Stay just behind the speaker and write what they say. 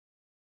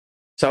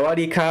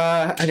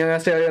Sawadika,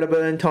 annyeonghaseyo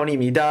여러분,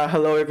 Tony입니다.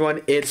 Hello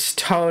everyone, it's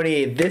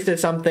Tony. This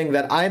is something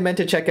that I meant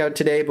to check out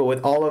today, but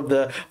with all of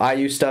the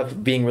IU stuff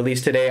being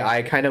released today,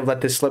 I kind of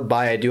let this slip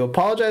by. I do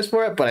apologize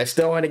for it, but I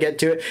still want to get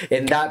to it,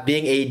 and that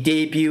being a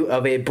debut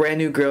of a brand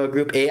new girl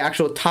group, a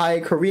actual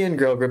Thai Korean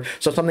girl group.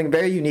 So something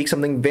very unique,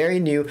 something very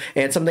new,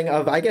 and something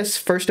of, I guess,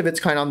 first of its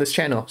kind on this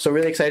channel. So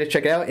really excited to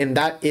check it out, and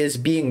that is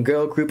being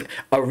girl group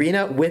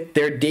AR3NA with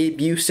their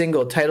debut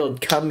single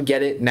titled Come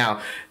Get It Now.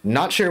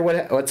 Not sure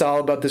what's all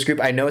about this group.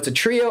 I know it's a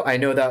trio. I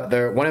know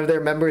that one of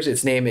their members,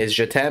 its name is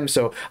 *Je t'aime*,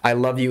 so I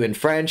love you in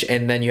French.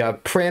 And then you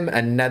have PRIM,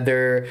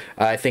 another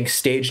I think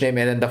stage name,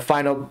 and then the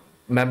final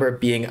member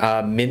being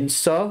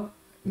MINSEO.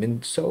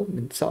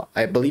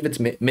 I believe it's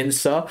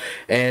MINSEO,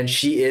 and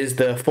she is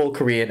the full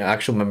Korean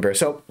actual member.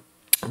 So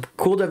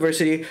cool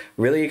diversity.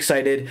 Really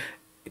excited.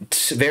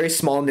 It's a very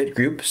small knit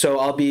group, so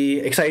I'll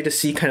be excited to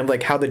see kind of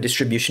like how the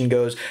distribution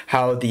goes,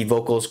 how the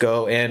vocals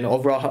go, and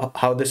overall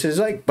how this is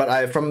like.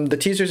 But from the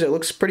teasers, it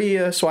looks pretty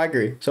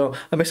swaggery, so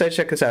I'm excited to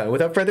check this out.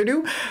 Without further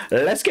ado,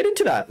 let's get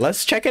into that.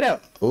 Let's check it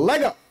out.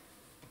 Lego.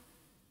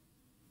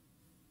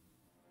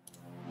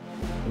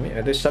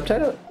 Are there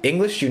subtitle?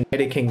 English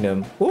United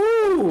Kingdom.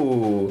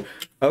 Ooh.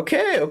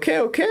 Okay.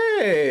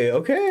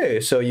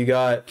 So you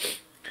got.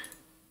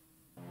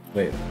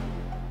 Wait.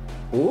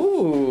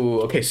 Ooh,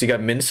 okay, so you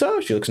got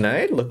MINSEO. She looks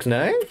nice.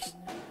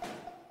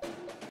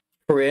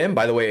 PRIM,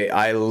 by the way,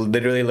 I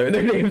literally learned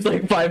their names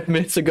like 5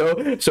 minutes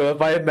ago, so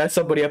if I mess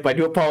somebody up, I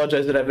do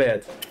apologize in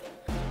advance.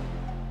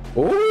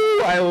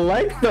 Ooh, I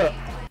like the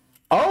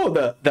I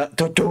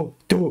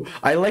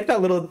like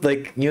that little,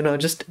 like, you know,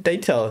 just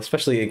detail,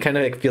 especially it kind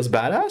of like feels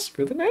badass.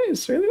 Really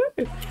nice.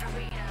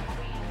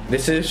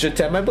 This is *Je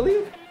t'aime*, I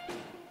believe.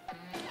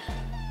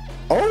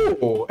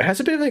 Oh, it has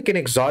a bit of like an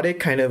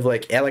exotic kind of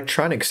like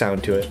electronic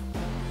sound to it.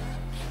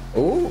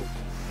 Ooh.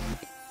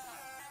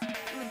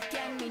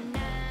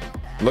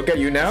 Look at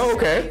you now,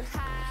 okay.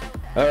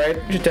 Alright,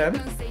 *Je t'aime*.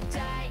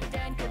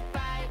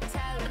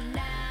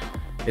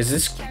 Is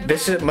this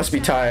must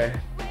be Thai.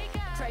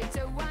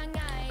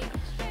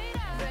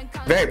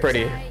 Very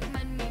pretty.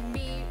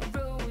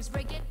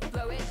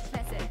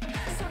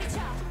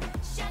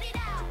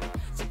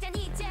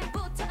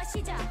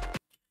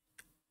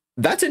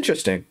 That's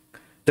interesting.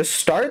 To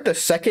start the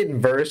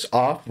second verse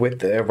off with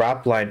the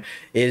rap line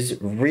is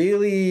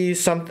really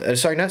something.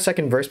 Sorry, not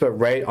second verse, but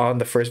right on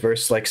the first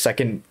verse, like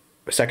second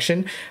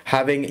section,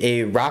 having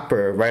a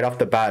rapper right off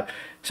the bat,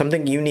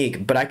 something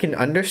unique. But I can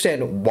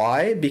understand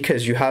why,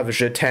 because you have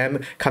 *Je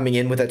t'aime* coming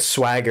in with that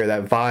swagger,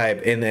 that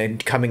vibe, and then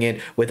coming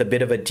in with a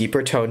bit of a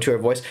deeper tone to her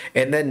voice,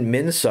 and then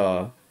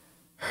MINSEO.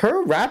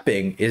 Her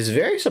rapping is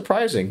very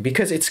surprising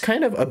because it's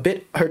kind of a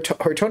bit, her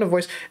tone of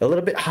voice a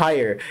little bit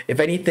higher. If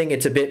anything,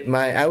 it's a bit,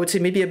 I would say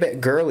maybe a bit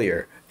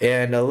girlier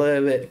and a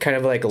little bit kind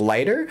of like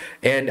lighter.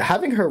 And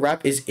having her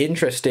rap is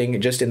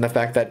interesting just in the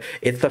fact that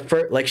it's the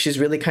first, like she's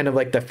really kind of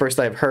like the first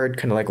I've heard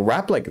kind of like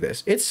rap like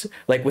this. It's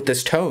like with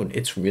this tone,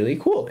 it's really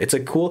cool. It's a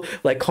cool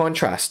like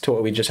contrast to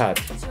what we just had.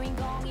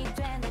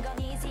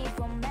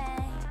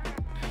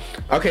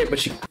 Okay, but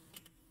she's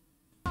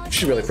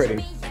really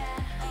pretty.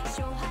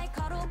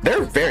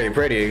 They're very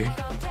pretty.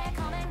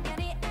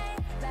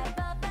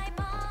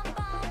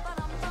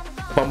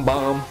 Bum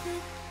bum.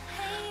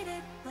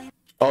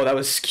 Oh, that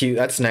was cute.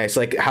 That's nice.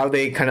 Like how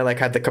they kind of like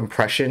had the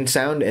compression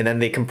sound and then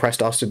they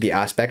compressed also the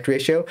aspect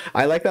ratio.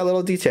 I like that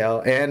little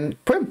detail.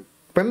 And PRIM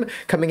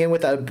coming in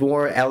with a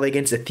more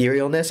elegance,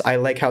 etherealness. I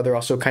like how they're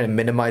also kind of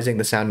minimizing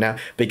the sound now.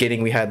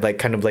 Beginning we had like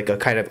kind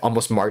of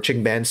almost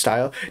marching band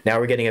style. Now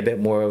we're getting a bit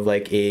more of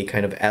like a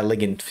kind of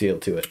elegant feel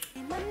to it.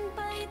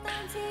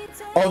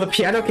 Oh, the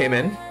piano came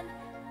in.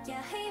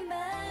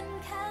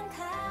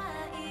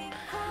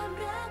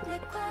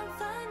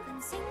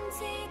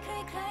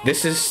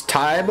 This is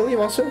Thai, I believe,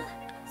 also.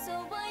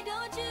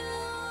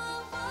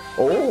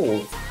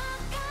 Oh.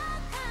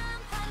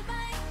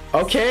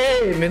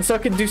 Okay,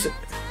 MINSEO can do some.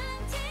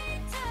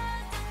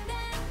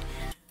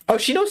 Oh,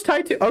 she knows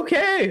Thai too.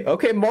 Okay,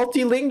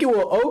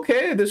 multilingual.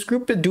 Okay, this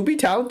group do be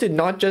talented,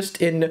 not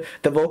just in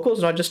the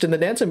vocals, not just in the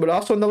dancing, but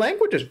also in the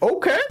languages.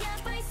 Okay.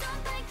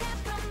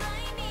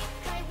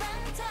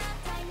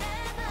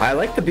 I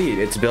like the beat.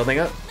 It's building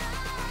up.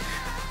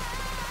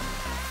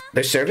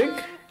 They're serving?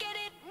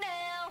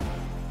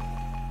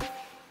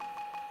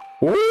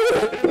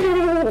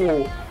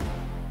 Ooh.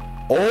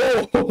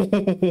 Oh!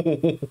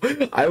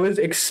 I was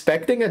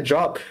expecting a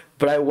drop,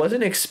 but I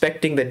wasn't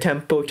expecting the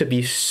tempo to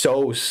be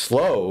so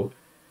slow.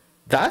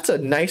 That's a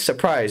nice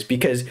surprise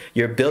because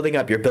you're building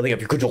up, you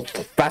control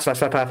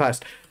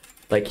fast.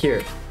 Like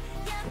here.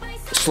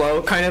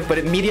 Slow, kind of, but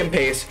at medium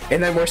pace.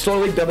 And then we're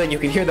slowly building. You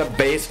can hear the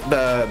bass,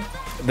 the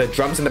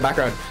drums in the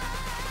background.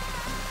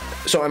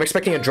 So I'm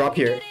expecting a drop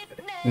here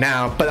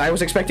now, but I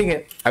was expecting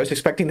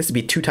this to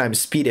be 2 times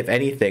speed, if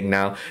anything.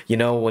 Now, you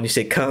know, when you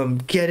say come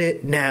get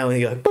it now,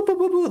 and you're like boo, boo,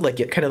 boo, boo, like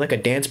kind of like a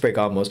dance break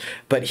almost.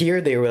 But here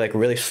they were like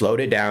really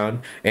slowed it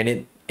down,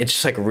 and it's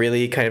just like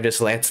really kind of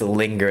just lets it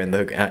linger in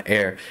the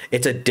air.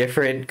 It's a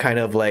different kind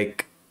of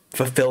like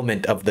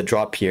fulfillment of the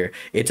drop here.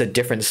 It's a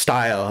different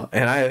style,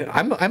 and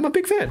I'm a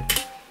big fan.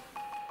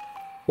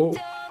 Oh.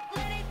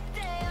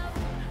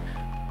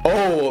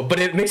 Oh, but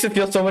it makes it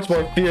feel so much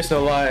more fierce,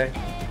 no lie.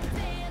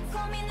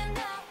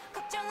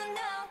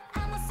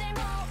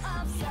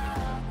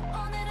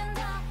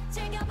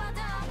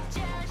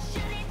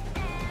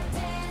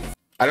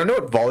 I don't know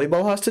what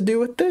volleyball has to do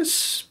with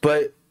this,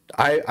 but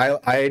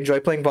I enjoy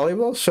playing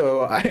volleyball,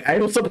 so I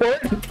will support.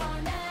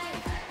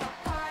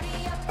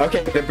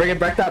 Okay, they're bringing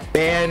back that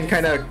band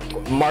kind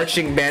of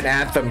marching band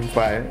anthem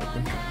vibe.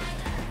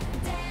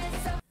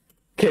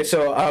 Okay,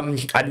 so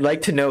I'd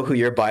like to know who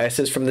your bias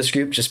is from this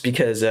group, just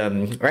because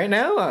right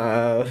now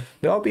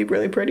they'll all be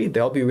really pretty,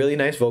 they'll all be really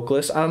nice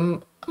vocalists.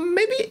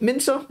 Maybe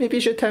MINSEO, maybe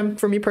 *เชอแตม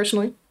for me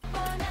personally.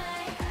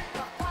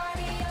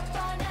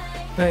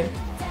 Right,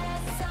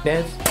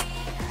 dance.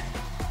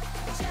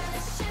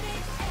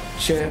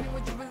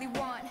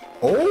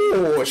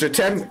 Oh, *เชอแต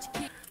ม.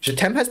 *เชอแ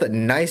ตมhas that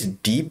nice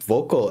deep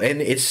vocal, and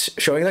it's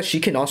showing that she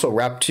can also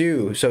rap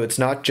too. So it's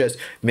not just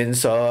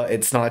MINSEO,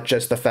 it's not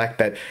just the fact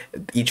that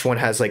each one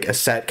has like a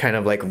set kind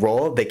of like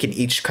role. They can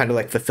each kind of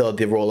like fulfill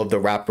the role of the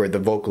rapper,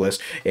 the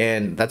vocalist,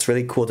 and that's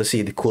really cool to see.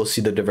 Cool to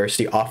see the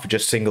diversity off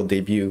just single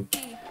debut.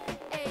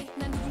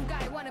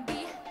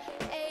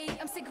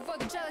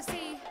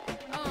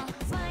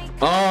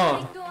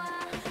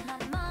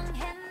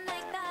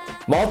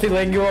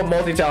 Multilingual,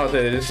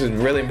 multi-talented. This is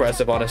really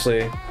impressive,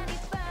 honestly.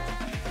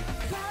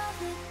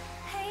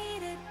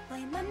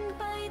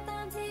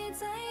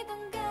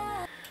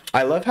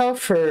 I love how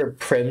for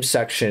PRIM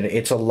section,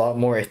 it's a lot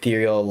more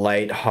ethereal,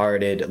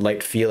 light-hearted,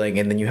 light feeling,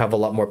 and then you have a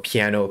lot more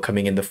piano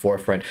coming in the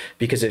forefront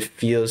because it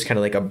feels kind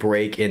of like a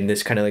break in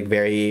this kind of like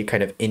very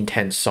kind of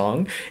intense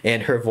song,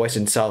 and her voice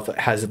itself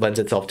lends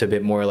itself to a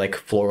bit more like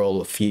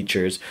floral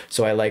features.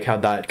 So I like how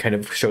that kind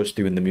of shows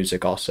through in the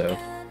music also.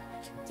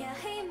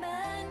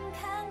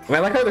 And I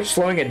like how they're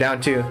slowing it down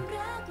too.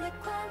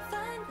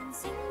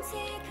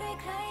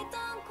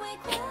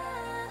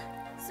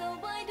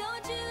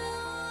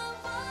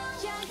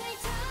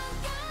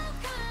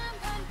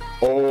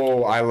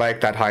 Oh, I like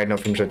that high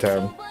note from *เชอแต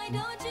ม.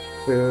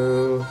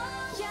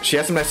 She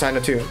has some nice high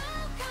note too.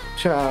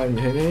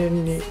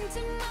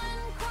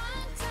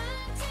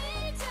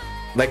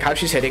 Like how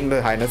she's hitting the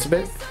high notes a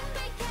bit.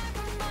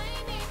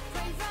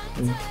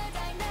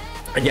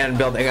 Again,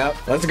 building up.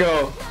 Let's go.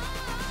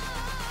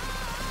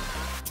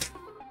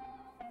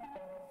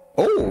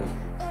 Oh.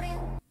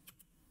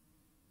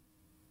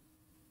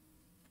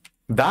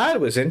 That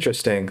was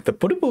interesting. The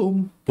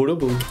boom,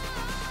 boom.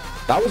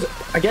 That was,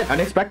 again,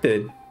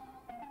 unexpected.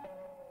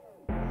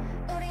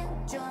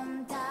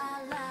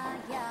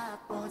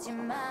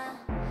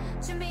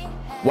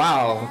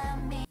 Wow,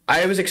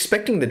 I was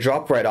expecting the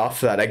drop right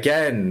off that.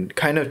 Again,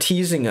 kind of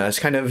teasing us,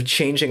 kind of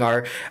changing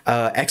our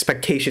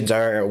expectations,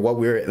 our what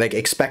we were like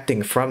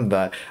expecting from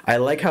that. I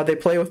like how they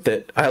play with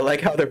it. I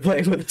like how they're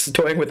playing with us,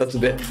 toying with us a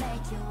bit.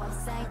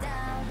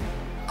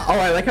 Oh,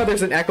 I like how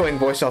there's an echoing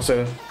voice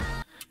also.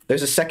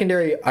 There's a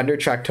secondary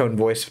undertrack tone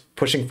voice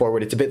pushing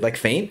forward. It's a bit like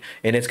faint,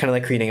 and it's kind of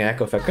like creating an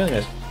echo effect. Really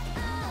nice.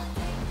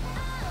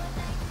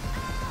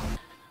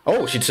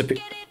 Oh, she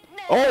disappeared.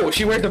 Oh,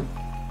 she wears the.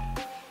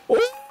 Oh.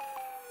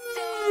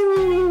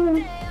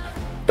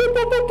 Boop,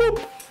 boop, boop, boop.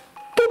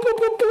 Boop, boop,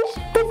 boop, boop.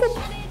 Boop, boop.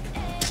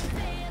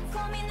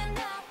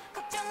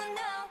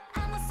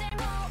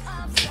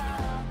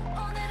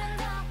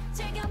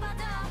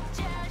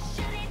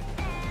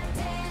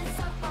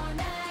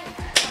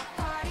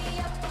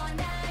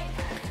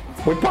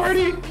 We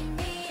party.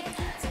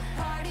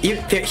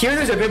 Here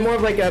there's a bit more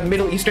of like a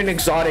Middle Eastern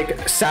exotic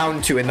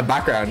sound to in the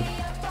background.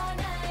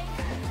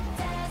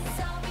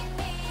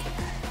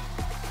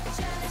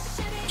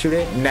 Shoot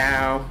it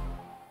now.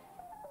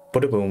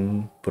 Bada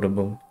boom, bada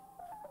boom,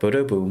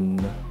 bada boom.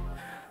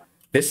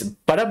 This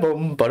bada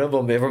boom,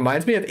 it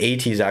reminds me of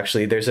ATs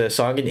actually. There's a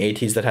song in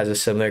ATs that has a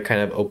similar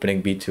kind of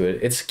opening beat to it.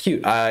 It's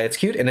cute. It's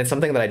cute, and it's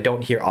something that I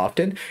don't hear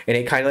often, and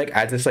it kind of like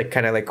adds this like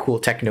kind of like cool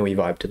techno-y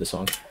vibe to the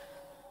song.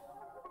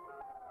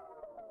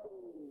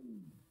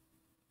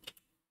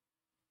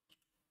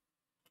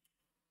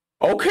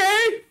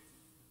 Okay.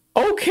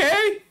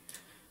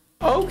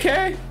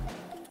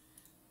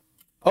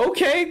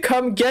 Okay,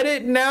 come get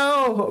it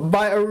now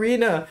by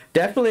AR3NA.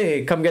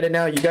 Definitely come get it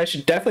now. You guys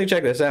should definitely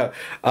check this out.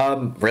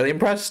 Really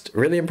impressed.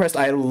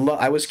 I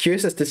was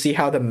curious as to see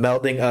how the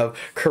melding of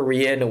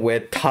Korean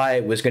with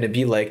Thai was going to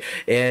be like,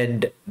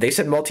 and they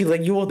said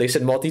multilingual, they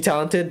said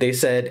multi-talented, they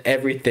said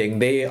everything.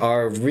 They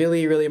are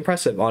really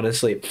impressive,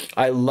 honestly.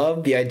 I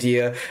love the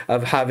idea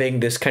of having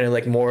this kind of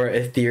like more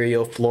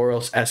ethereal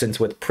floral essence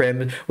with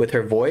PRIM with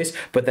her voice,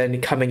 but then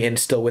coming in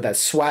still with that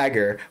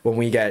swagger when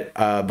we get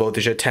both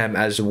 *เชอแตม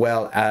as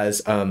well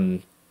as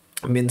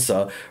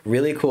MINSEO.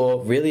 Really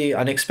cool, really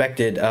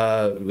unexpected,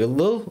 a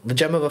little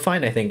gem of a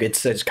find. I think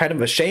it's kind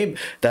of a shame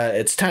that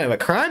it's kind of a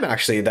crime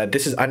actually that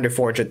this is under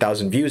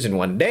 400,000 views in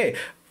one day.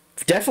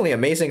 Definitely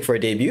amazing for a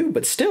debut,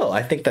 but still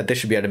I think that this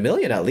should be at 1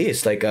 million at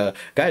least. Like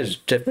guys,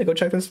 definitely go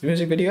check this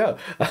music video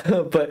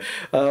out. But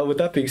with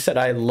that being said,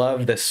 I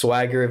love the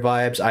swagger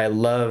vibes. I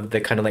love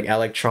the kind of like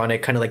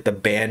electronic, kind of like the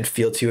band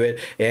feel to it,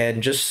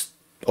 and just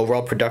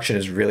overall production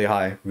is really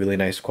high, really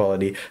nice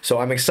quality. So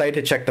I'm excited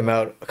to check them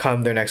out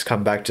come their next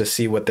comeback to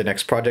see what the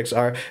next projects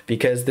are,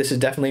 because this is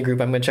definitely a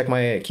group I'm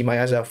gonna keep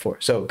my eyes out for.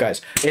 So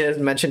guys, as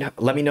mentioned,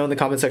 let me know in the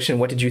comment section,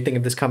 what did you think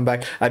of this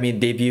comeback? I mean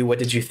debut. What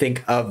did you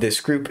think of this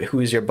group? Who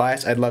is your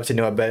bias? I'd love to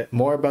know a bit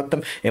more about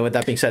them. And with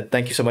that being said,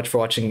 thank you so much for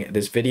watching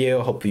this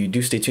video. Hopefully you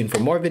do stay tuned for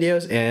more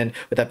videos. And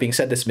with that being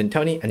said, this has been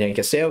Tony. 안녕히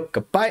계세요.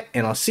 Goodbye,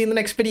 and I'll see you in the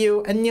next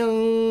video.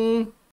 안녕.